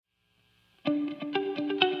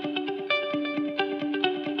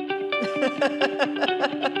This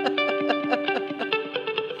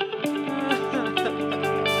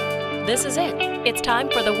is it. It's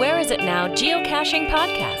time for the Where Is It Now Geocaching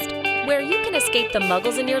podcast, where you can escape the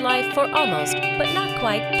muggles in your life for almost, but not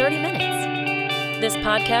quite, 30 minutes. This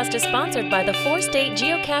podcast is sponsored by the Four-State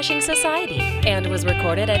Geocaching Society and was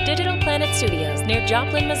recorded at Digital Planet Studios near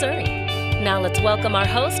Joplin, Missouri. Now let's welcome our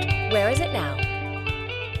host, Where Is It Now?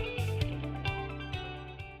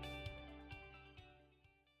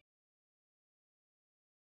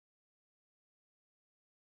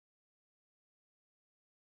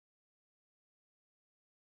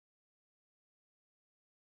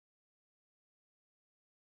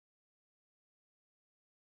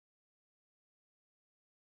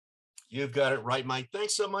 You've got it right, Mike.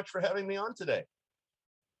 Thanks so much for having me on today.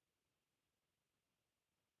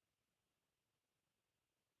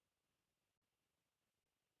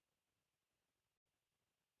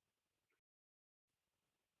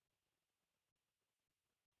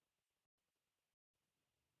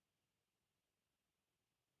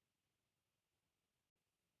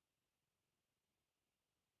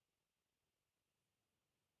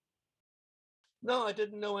 No, I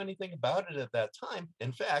didn't know anything about it at that time.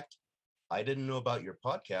 In fact, I didn't know about your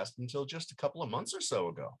podcast until just a couple of months or so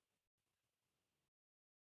ago.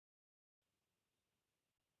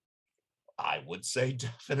 I would say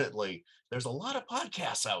definitely. There's a lot of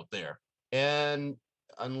podcasts out there. And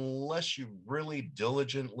unless you really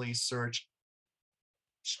diligently search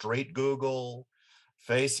straight Google,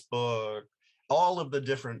 Facebook, all of the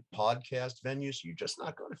different podcast venues, you're just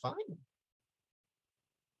not going to find them.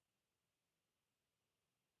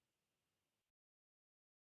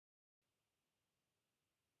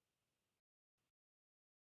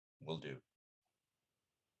 Will do.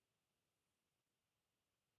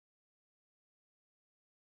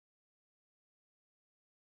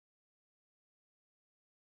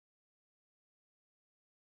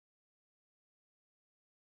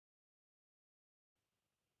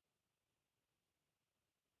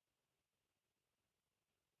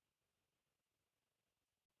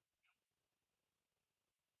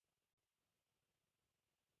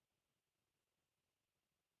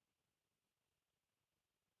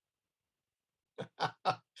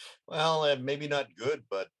 Well, maybe not good,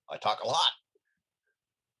 but I talk a lot.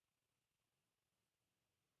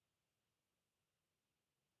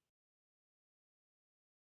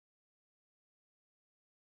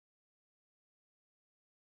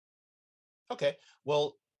 Okay.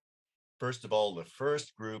 Well, first of all, the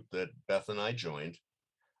first group that Beth and I joined,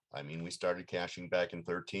 we started caching back in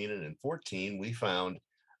 13, and in 14, we found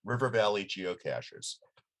River Valley Geocachers.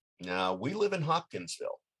 Now, we live in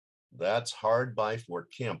Hopkinsville. That's hard by Fort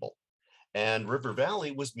Campbell. And River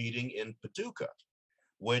Valley was meeting in Paducah,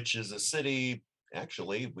 which is a city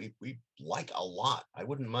actually we like a lot. I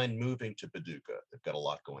wouldn't mind moving to Paducah. They've got a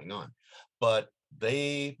lot going on. But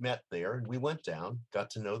they met there and we went down, got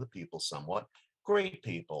to know the people somewhat. Great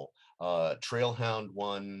people. Trailhound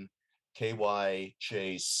One, KY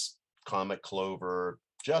Chase, Comet Clover,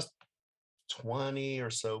 just 20 or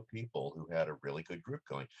so people who had a really good group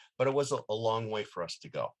going. But it was a long way for us to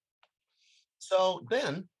go. So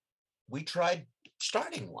then we tried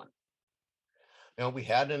starting one. We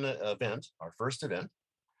had an event, our first event.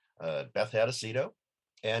 Beth had a CETO,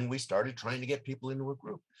 and we started trying to get people into a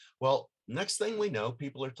group. Well, next thing we know,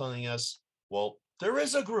 people are telling us, well, there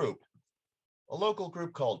is a group, a local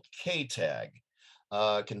group called KTAG,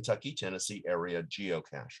 Kentucky, Tennessee Area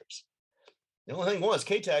Geocachers. The only thing was,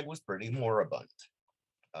 KTAG was pretty moribund.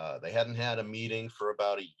 They hadn't had a meeting for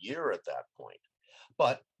about a year at that point,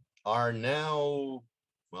 but are now,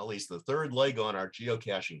 well, at least the third leg on our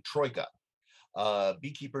geocaching troika.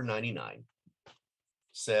 Beekeeper 99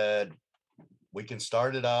 said, we can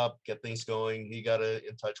start it up, get things going. He got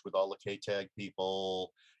in touch with all the KTAG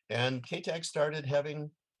people, and KTAG started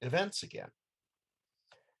having events again.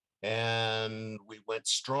 And we went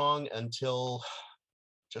strong until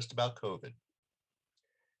just about COVID.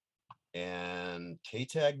 And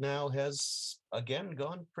KTAG now has again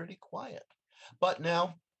gone pretty quiet. But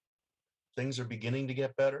now things are beginning to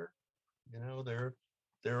get better. There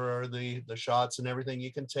are the shots and everything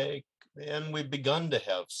you can take, and we've begun to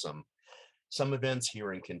have some events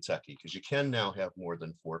here in Kentucky, because you can now have more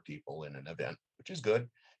than 4 people in an event, which is good.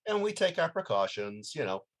 And we take our precautions.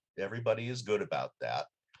 Everybody is good about that.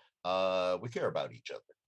 We care about each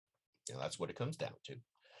other. That's what it comes down to.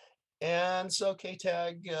 And so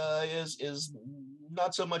KTAG is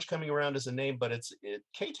not so much coming around as a name, but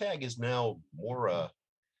KTAG is now more a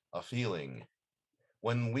feeling.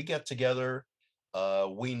 When we get together,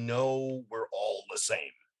 we know we're all the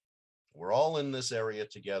same. We're all in this area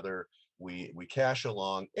together. We cache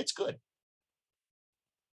along. It's good.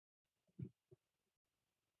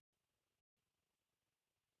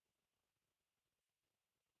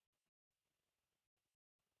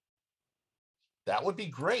 That would be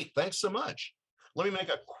great. Thanks so much. Let me make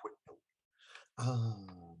a quick note. Um,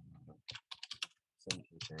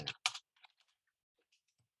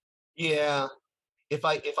 yeah, if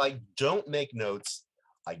I don't make notes,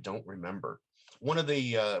 I don't remember. One of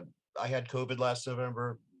the I had COVID last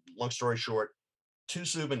November. Long story short, two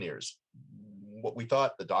souvenirs. What we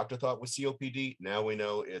thought the doctor thought was COPD. Now we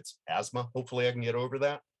know it's asthma. Hopefully, I can get over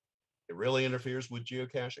that. It really interferes with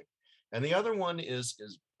geocaching. And the other one is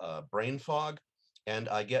brain fog, and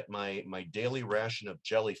I get my daily ration of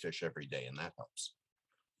jellyfish every day, and that helps.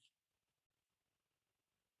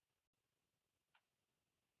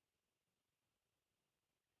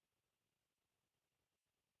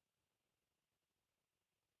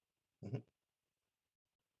 Mhm.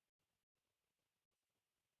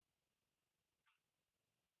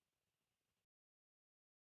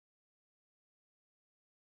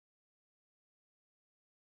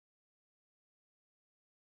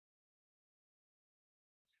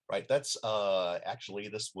 Right. That's actually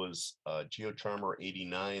this was GeoCharmer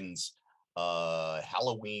 89's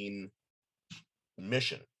Halloween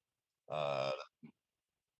mission. Uh,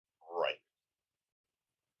 right.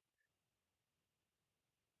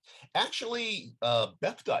 Actually,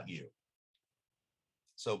 Beth got you.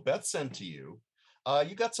 So Beth sent to you.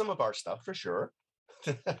 You got some of our stuff for sure.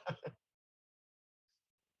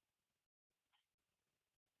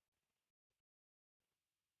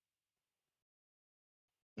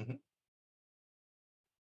 Mhm.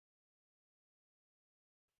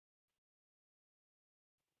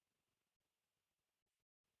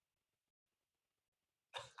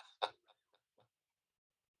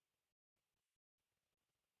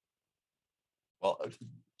 Well,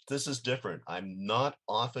 this is different. I'm not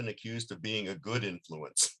often accused of being a good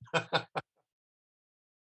influence.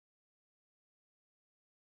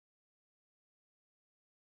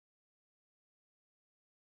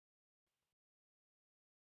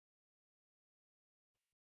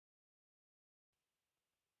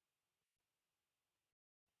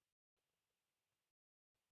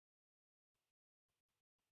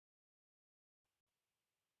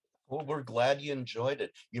 Well, we're glad you enjoyed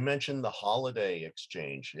it. You mentioned the holiday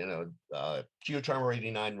exchange. Geocharmer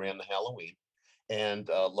 89 ran the Halloween, and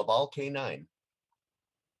Laval K9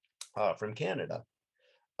 from Canada.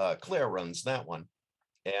 Claire runs that one.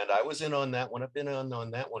 And I was in on that one. I've been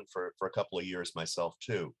on that one for a couple of years myself,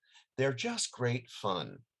 too. They're just great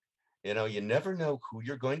fun. You never know who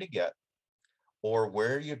you're going to get or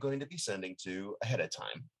where you're going to be sending to ahead of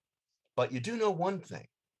time. But you do know one thing,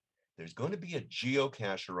 there's going to be a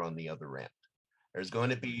geocacher on the other end. There's going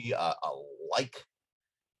to be a like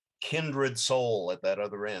kindred soul at that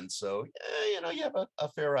other end. So, you have a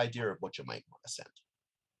fair idea of what you might want to send.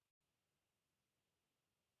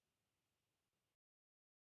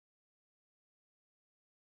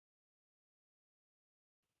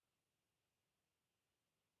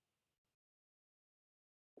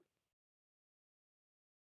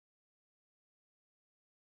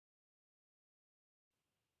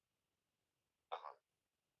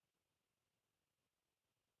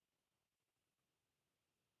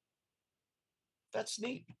 That's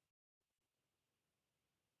neat.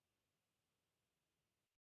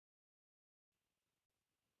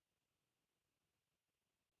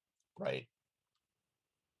 Right.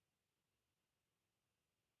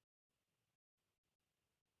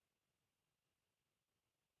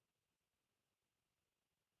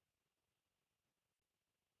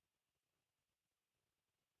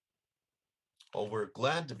 Well, we're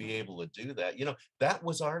glad to be able to do that. That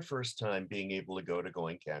was our first time being able to go to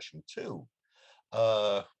going caching too.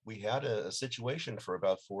 We had a situation for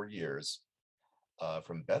about 4 years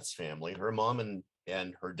from Beth's family. Her mom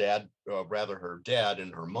and her dad, rather her dad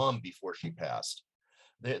and her mom before she passed.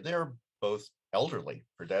 They're both elderly.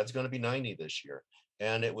 Her dad's going to be 90 this year,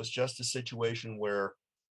 and it was just a situation where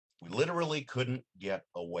we literally couldn't get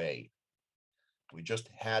away. We just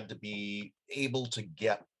had to be able to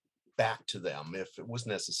get back to them if it was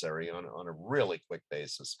necessary on a really quick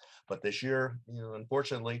basis. But this year,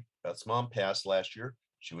 unfortunately, Beth's mom passed last year.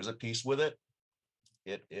 She was at peace with it.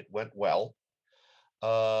 It went well.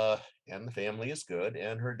 Uh, and the family is good,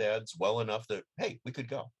 and her dad's well enough that, hey, we could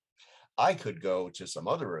go. I could go to some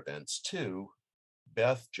other events too.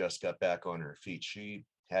 Beth just got back on her feet. She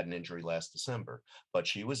had an injury last December, but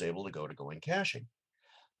she was able to go to going caching.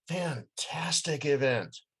 Fantastic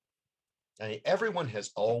event. I mean, everyone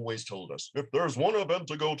has always told us if there's one event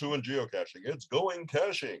to go to in geocaching, it's going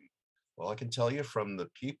caching. Well, I can tell you from the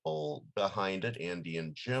people behind it, Andy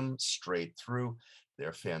and Jim, straight through,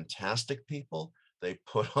 they're fantastic people. They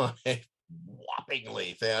put on a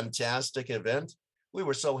whoppingly fantastic event. We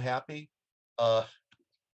were so happy. Uh,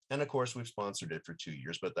 And of course, we've sponsored it for 2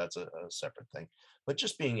 years, but that's a separate thing. But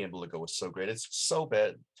just being able to go was so great. It's so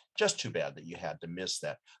bad, just too bad that you had to miss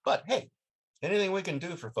that. But hey, anything we can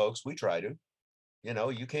do for folks, we try to.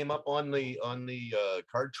 You came up on the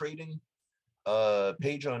card trading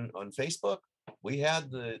page on Facebook. We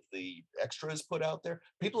had the extras put out there.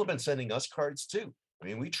 People have been sending us cards too. I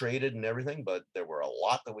mean, we traded and everything, but there were a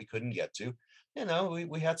lot that we couldn't get to.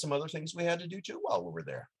 We had some other things we had to do too while we were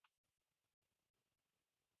there.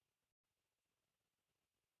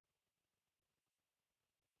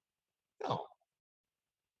 No.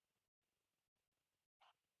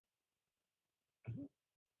 Mhm.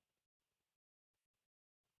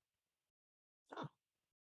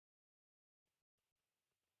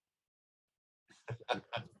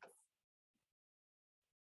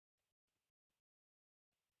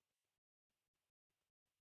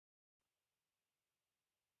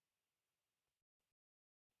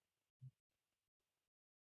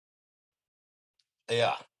 Oh,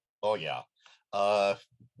 yeah. Oh yeah. Uh,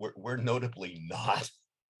 we're notably not,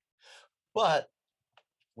 but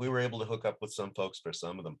we were able to hook up with some folks for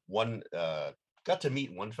some of them. One got to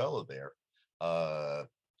meet one fellow there, uh,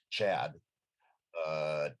 Chad,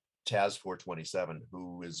 uh, Taz 427,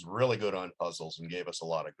 who is really good on puzzles and gave us a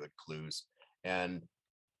lot of good clues. And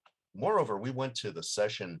moreover, we went to the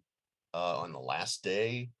session on the last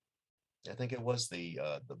day. I think it was the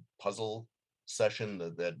puzzle session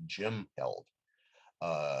that Jim held.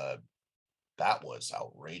 Uh, that was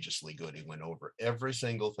outrageously good. He went over every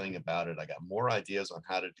single thing about it. I got more ideas on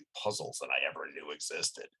how to do puzzles than I ever knew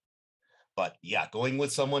existed. But yeah, going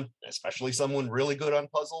with someone, especially someone really good on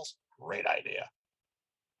puzzles, great idea.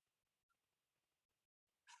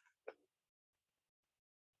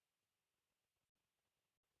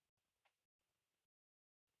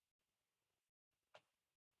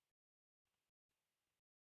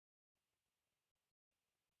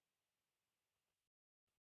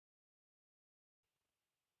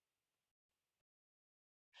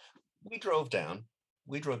 We drove down.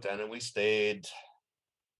 We drove down and we stayed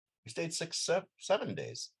 7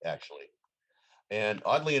 days actually. And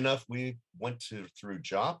oddly enough, we went through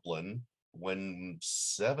Joplin when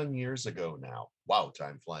 7 years ago now. Wow,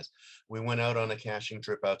 time flies. We went out on a caching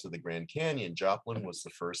trip out to the Grand Canyon. Joplin was the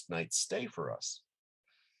first night stay for us.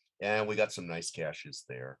 And we got some nice caches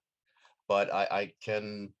there. But I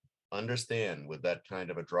can understand with that kind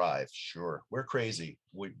of a drive. Sure, we're crazy.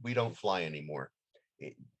 We don't fly anymore.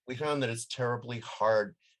 We found that it's terribly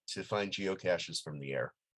hard to find geocaches from the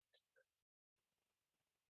air.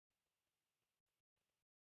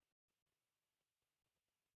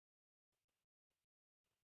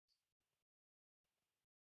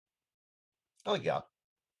 Oh yeah.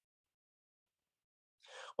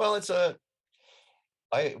 Well,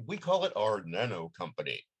 we call it our nano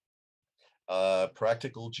company,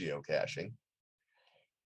 practical geocaching.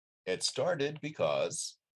 It started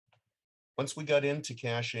because once we got into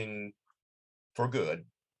caching for good,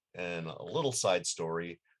 and a little side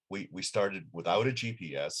story, we started without a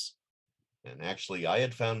GPS. And actually, I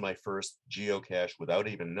had found my first geocache without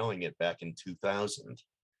even knowing it back in 2000.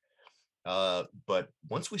 But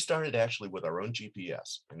once we started actually with our own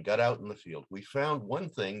GPS and got out in the field, we found one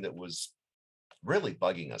thing that was really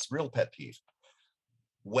bugging us, real pet peeve: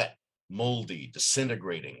 wet, moldy,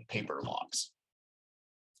 disintegrating paper logs.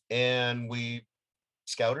 And we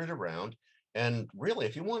scouted around. And really,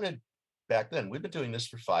 if you wanted, back then, we've been doing this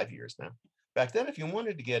for 5 years now. Back then, if you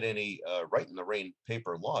wanted to get any right in the rain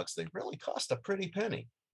paper logs, they really cost a pretty penny.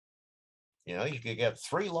 You could get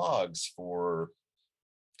 3 logs for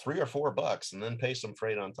 $3 or $4 and then pay some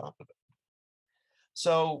freight on top of it.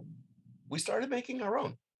 So we started making our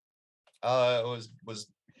own.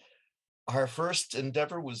 Was our first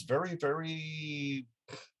endeavor was very, very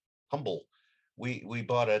humble. We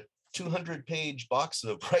bought a 200-page box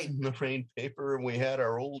of Bright in the Rain paper, and we had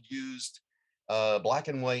our old used black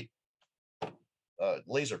and white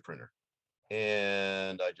laser printer.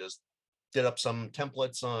 And I just did up some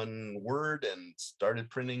templates on Word and started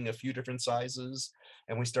printing a few different sizes,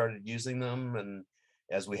 and we started using them. And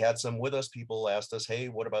as we had some with us, people asked us, "Hey,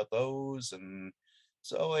 what about those?" And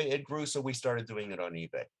so it grew. So we started doing it on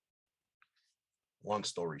eBay. Long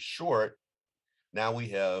story short, now we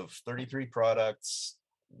have 33 products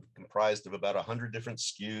comprised of about 100 different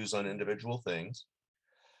SKUs on individual things,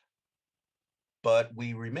 but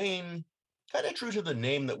we remain kind of true to the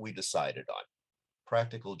name that we decided on: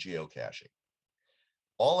 practical geocaching.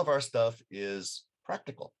 All of our stuff is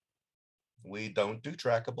practical. We don't do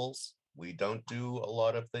trackables. We don't do a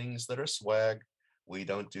lot of things that are swag. We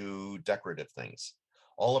don't do decorative things.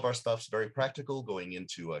 All of our stuff's very practical going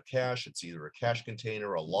into a cache. It's either a cache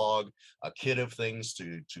container, a log, a kit of things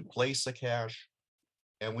to place a cache,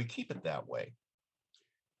 and we keep it that way.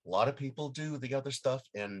 A lot of people do the other stuff,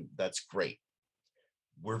 and that's great.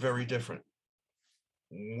 We're very different.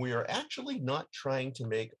 We are actually not trying to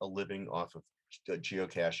make a living off of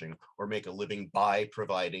geocaching or make a living by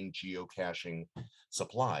providing geocaching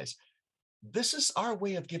supplies. This is our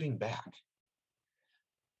way of giving back.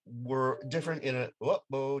 We're different in a,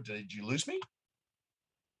 whoa, did you lose me?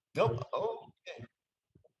 Nope. Oh, okay.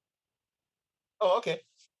 Oh, okay.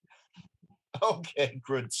 Okay,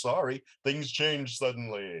 good. Sorry. Things changed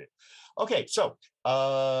suddenly. Okay, so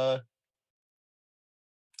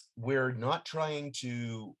we're not trying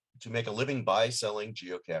to make a living by selling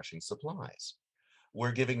geocaching supplies.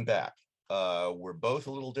 We're giving back. We're both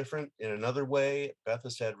a little different in another way. Beth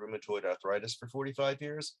has had rheumatoid arthritis for 45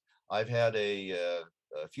 years. I've had a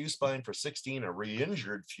fused spine for 16, a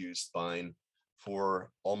re-injured fused spine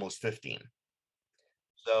for almost 15.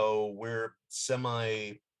 So we're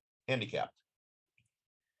semi-handicapped.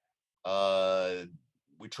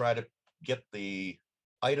 We try to get the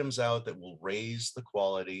items out that will raise the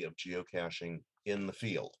quality of geocaching in the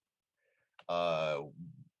field.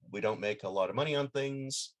 We don't make a lot of money on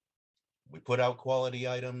things. We put out quality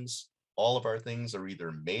items. All of our things are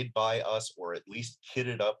either made by us or at least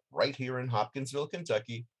kitted up right here in Hopkinsville,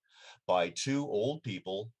 Kentucky by two old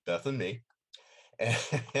people, Beth and me.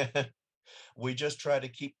 And we just try to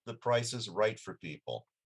keep the prices right for people.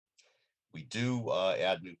 We do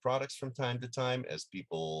add new products from time to time as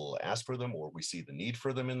people ask for them or we see the need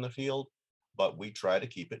for them in the field, but we try to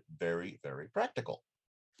keep it very, very practical.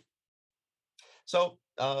 So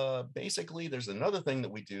basically, there's another thing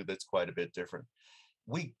that we do that's quite a bit different.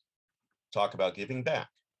 We talk about giving back.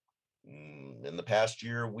 In the past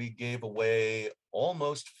year, we gave away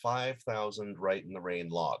almost 5,000 Right in the Rain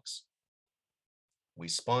logs. We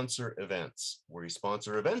sponsor events. We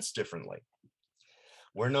sponsor events differently.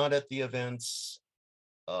 We're not at the events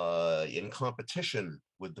in competition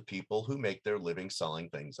with the people who make their living selling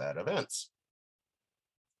things at events.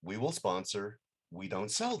 We will sponsor, we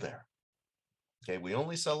don't sell there. Okay, we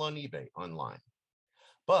only sell on eBay online.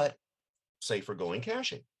 But say for Going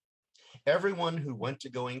Caching, everyone who went to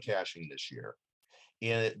Going Caching this year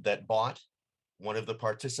that bought one of the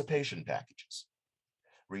participation packages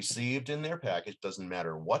received in their package, doesn't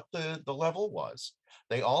matter what the level was,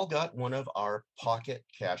 they all got one of our pocket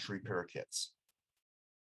cache repair kits.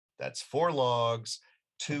 That's 4 logs,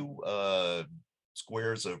 2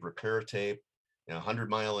 squares of repair tape,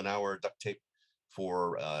 100-mile-an-hour duct tape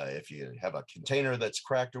for if you have a container that's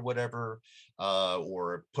cracked or whatever,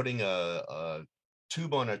 or putting a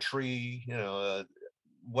tube on a tree,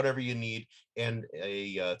 whatever you need, and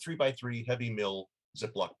a 3x3 heavy mill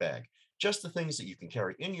Ziploc bag. Just the things that you can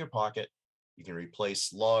carry in your pocket. You can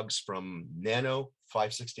replace logs from nano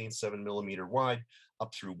 5/16 7mm wide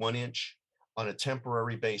up through 1 inch on a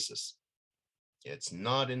temporary basis. It's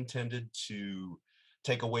not intended to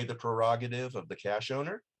take away the prerogative of the cache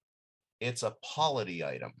owner. It's a polity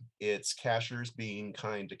item. It's cachers being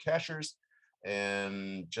kind to cachers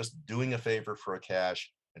and just doing a favor for a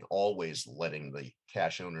cache and always letting the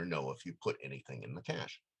cache owner know if you put anything in the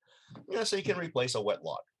cache. So you can replace a wet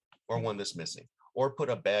log or one that's missing, or put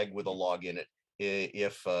a bag with a log in it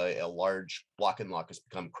if a large block and lock has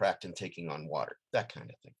become cracked and taking on water, that kind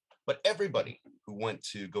of thing. But everybody who went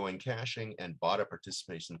to Going Caching and bought a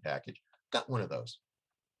participation package got one of those.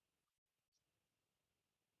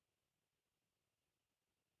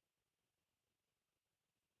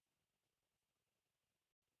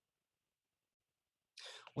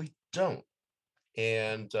 We don't.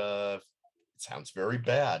 And it sounds very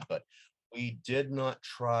bad, but we did not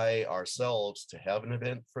try ourselves to have an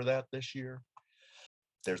event for that this year.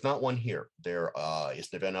 There's not one here. There is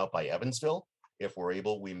an event out by Evansville. If we're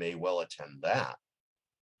able, we may well attend that.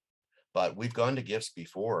 But we've gone to gifts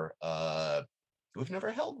before. We've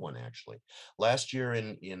never held one actually. Last year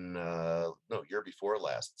no, year before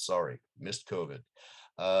last, sorry, missed COVID.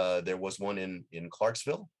 There was one in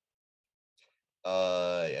Clarksville,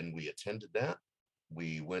 and we attended that.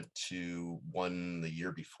 We went to one the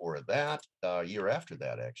year before that, year after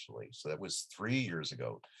that, actually. So that was 3 years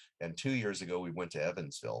ago. And 2 years ago, we went to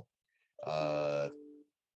Evansville.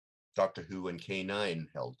 Doctor Who and K9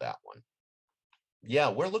 held that one. Yeah,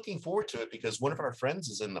 we're looking forward to it because one of our friends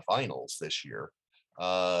is in the finals this year.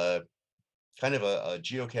 Kind of a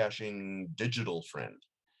geocaching digital friend.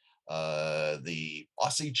 The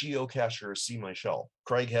Aussie geocacher See My Shell.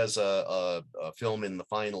 Craig has a film in the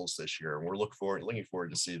finals this year, and we're looking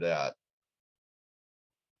forward to see that.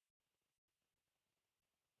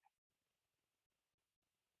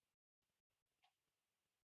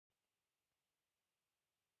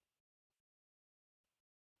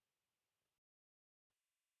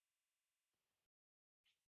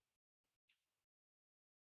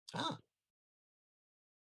 Ah,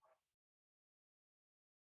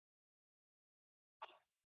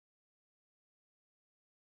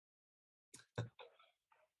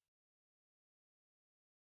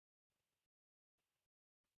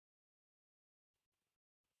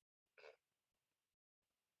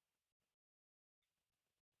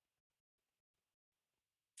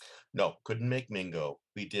 no, couldn't make Mingo.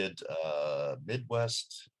 We did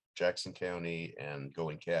Midwest, Jackson County, and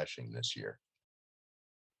going caching this year.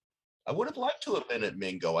 I would have liked to have been at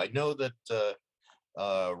Mingo. I know that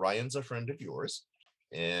Ryan's a friend of yours,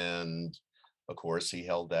 and of course he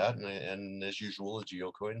held that, and as usual, a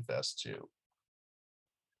GeoCoin Fest too.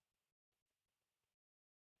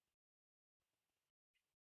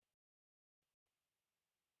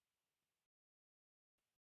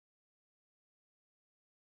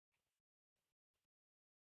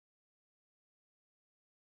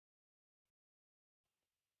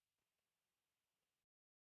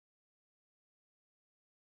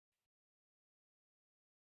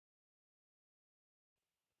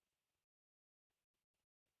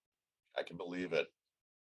 I can believe it.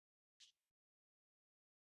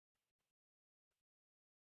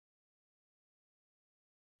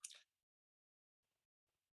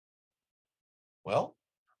 Well,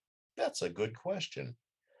 that's a good question.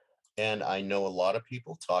 And I know a lot of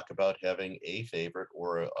people talk about having a favorite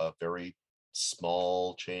or a very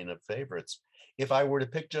small chain of favorites. If I were to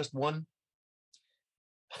pick just one,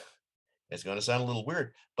 it's going to sound a little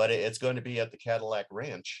weird, but it's going to be at the Cadillac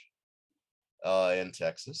Ranch in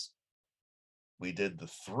Texas. We did the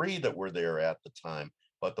three that were there at the time,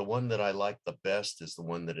 but the one that I like the best is the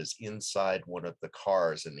one that is inside one of the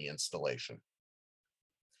cars in the installation.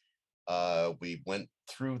 We went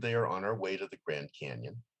through there on our way to the Grand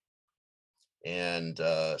Canyon and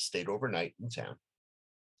stayed overnight in town.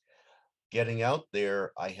 Getting out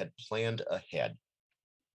there, I had planned ahead.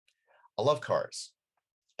 I love cars,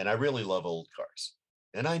 and I really love old cars.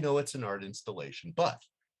 And I know it's an art installation, but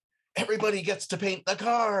everybody gets to paint the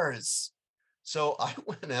cars. So I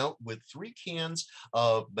went out with 3 cans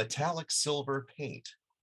of metallic silver paint,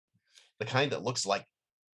 the kind that looks like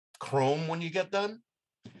chrome when you get done.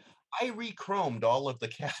 I re-chromed all of the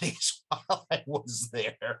caddies while I was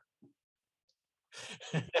there.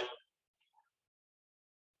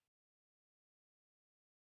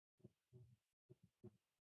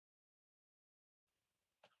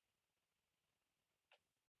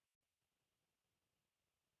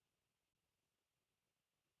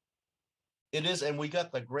 It is, and we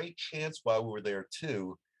got the great chance while we were there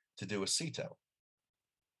too to do a CETO,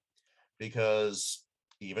 because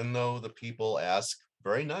even though the people ask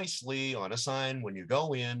very nicely on a sign when you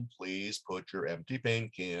go in, please put your empty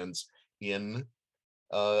paint cans in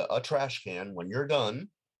a trash can when you're done.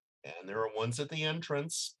 And there are ones at the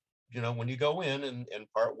entrance, when you go in and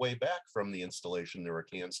part way back from the installation, there were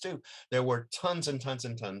cans too. There were tons and tons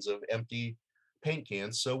and tons of empty paint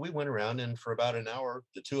cans. So we went around and for about an hour,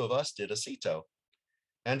 the two of us did a CETO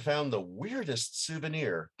and found the weirdest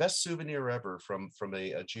souvenir, best souvenir ever from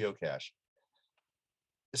a geocache.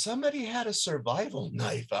 Somebody had a survival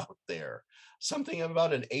knife out there, something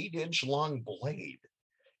about an 8-inch long blade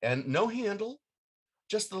and no handle,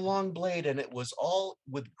 just the long blade, and it was all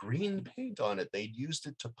with green paint on it. They'd used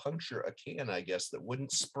it to puncture a can, I guess, that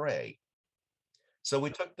wouldn't spray. So we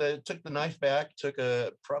took the knife back, took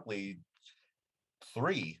a probably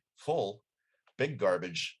 3 full big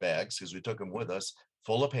garbage bags because we took them with us,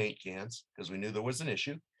 full of paint cans because we knew there was an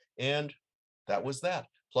issue, and that was that.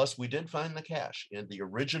 Plus, we did find the cache in the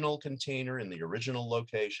original container in the original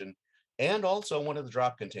location, and also one of the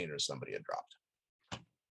drop containers somebody had dropped.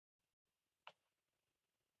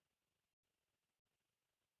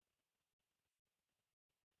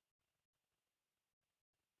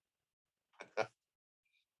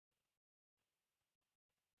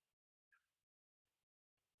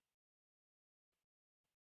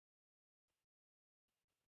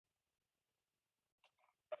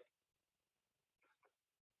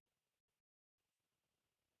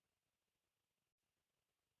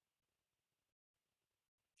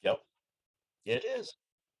 Yep, it is.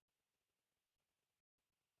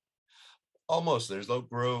 Almost. There's Oak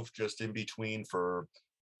Grove just in between for,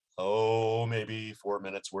 oh, maybe 4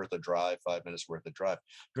 minutes worth of drive, 5 minutes worth of drive.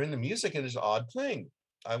 During the music, it is an odd thing.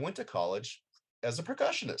 I went to college as a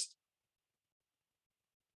percussionist.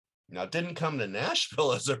 Now, didn't come to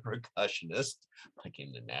Nashville as a percussionist. I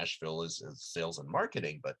came to Nashville as sales and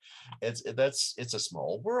marketing, but it's a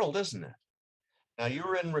small world, isn't it? Now, you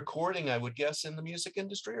were in recording, I would guess, in the music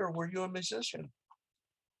industry, or were you a musician?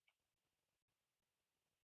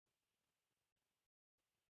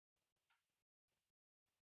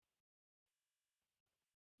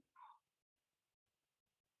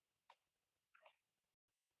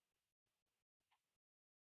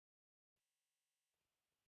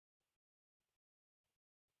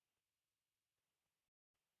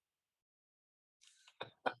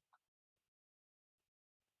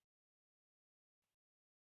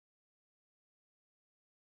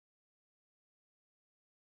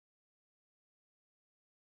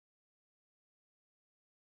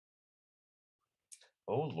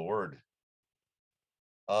 Oh Lord.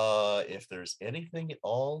 If there's anything at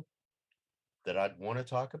all that I'd want to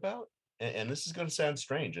talk about, and this is going to sound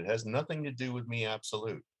strange, it has nothing to do with me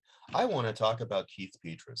absolute. I want to talk about Keith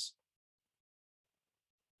Petras.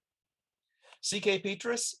 CK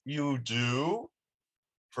Petras, you do?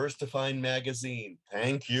 First to Find Magazine.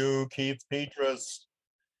 Thank you, Keith Petras.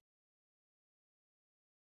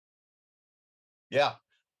 Yeah,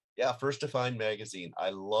 yeah, First to Find Magazine. I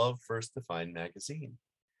love First to Find Magazine.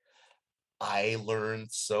 I learned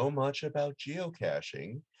so much about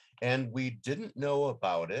geocaching, and we didn't know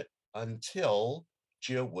about it until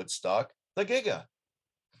Geo Woodstock, the Giga.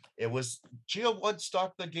 It was Geo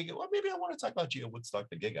Woodstock, the Giga. Well, maybe I want to talk about Geo Woodstock,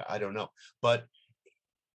 the Giga. I don't know. But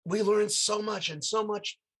we learned so much and so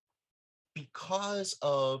much because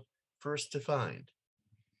of First to Find.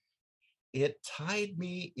 It tied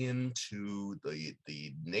me into the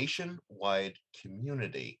nationwide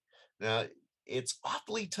community. Now, it's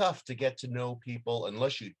awfully tough to get to know people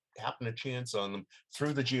unless you happen to chance on them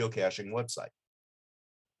through the geocaching website.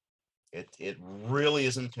 It really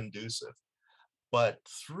isn't conducive. But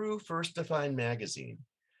through First to Find Magazine,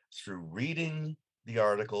 through reading the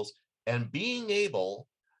articles and being able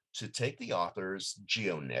to take the author's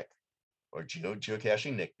geonick or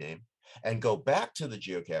geocaching nickname and go back to the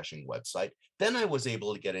geocaching website, then I was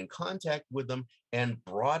able to get in contact with them and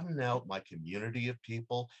broaden out my community of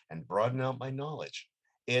people and broaden out my knowledge.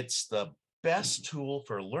 It's the best tool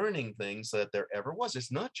for learning things that there ever was.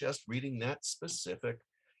 It's not just reading that specific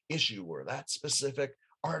issue or that specific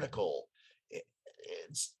article.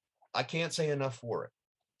 It's I can't say enough for it.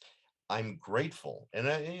 I'm grateful. And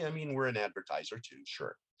I mean, we're an advertiser too,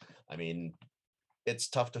 sure. I mean, it's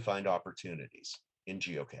tough to find opportunities in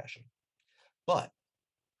geocaching. But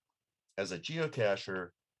as a geocacher,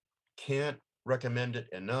 can't recommend it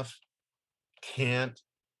enough, can't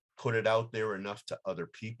put it out there enough to other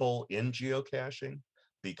people in geocaching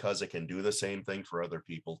because it can do the same thing for other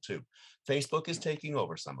people too. Facebook is taking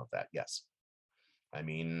over some of that, yes. I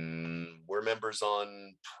mean, we're members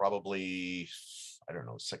on probably, I don't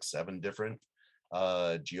know, 6, 7 different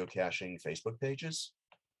geocaching Facebook pages.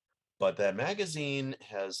 But that magazine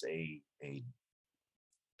has a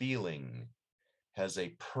feeling, has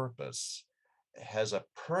a purpose, has a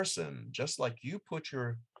person, just like you put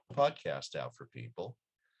your podcast out for people.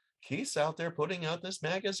 Keith's out there putting out this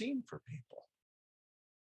magazine for people.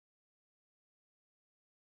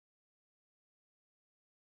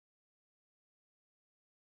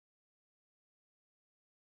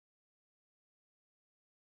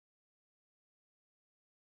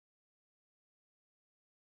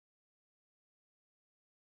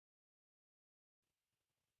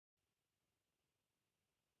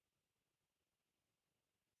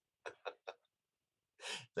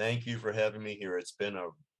 Thank you for having me here. It's been a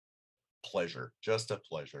pleasure, just a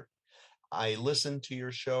pleasure. I listen to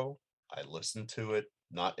your show. I listen to it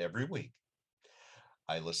not every week.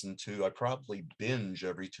 I probably binge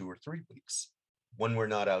every 2 or 3 weeks when we're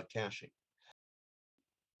not out caching.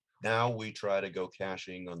 Now we try to go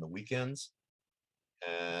caching on the weekends,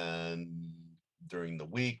 and during the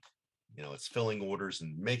week, it's filling orders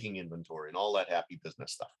and making inventory and all that happy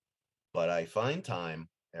business stuff. But I find time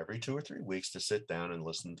every 2 or 3 weeks to sit down and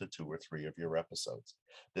listen to 2 or 3 of your episodes.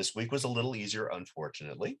 This week was a little easier,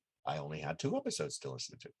 unfortunately. I only had 2 episodes to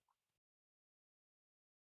listen to.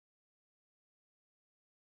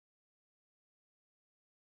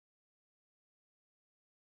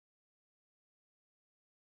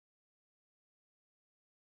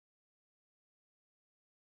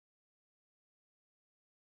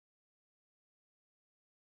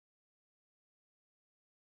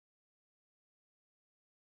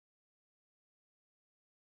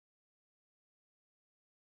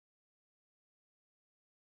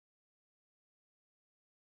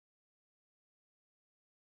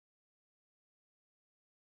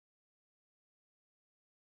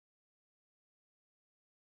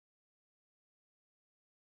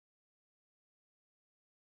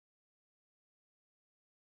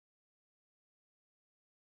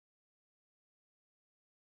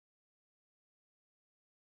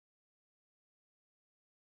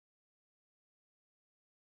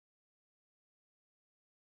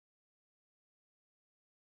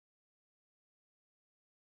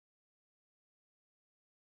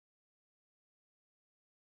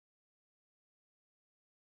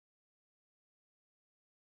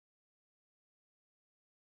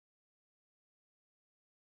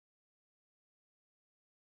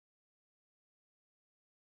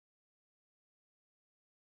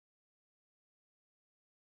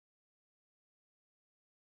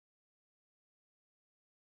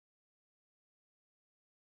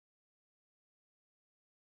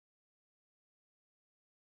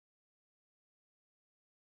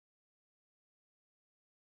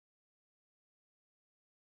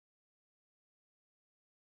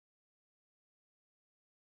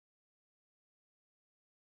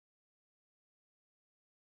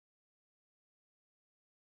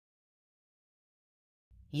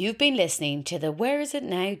 You've been listening to the Where Is It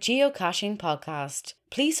Now Geocaching podcast.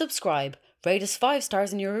 Please subscribe, rate us 5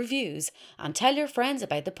 stars in your reviews, and tell your friends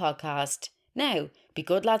about the podcast. Now, be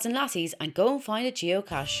good lads and lassies and go and find a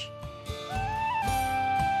geocache.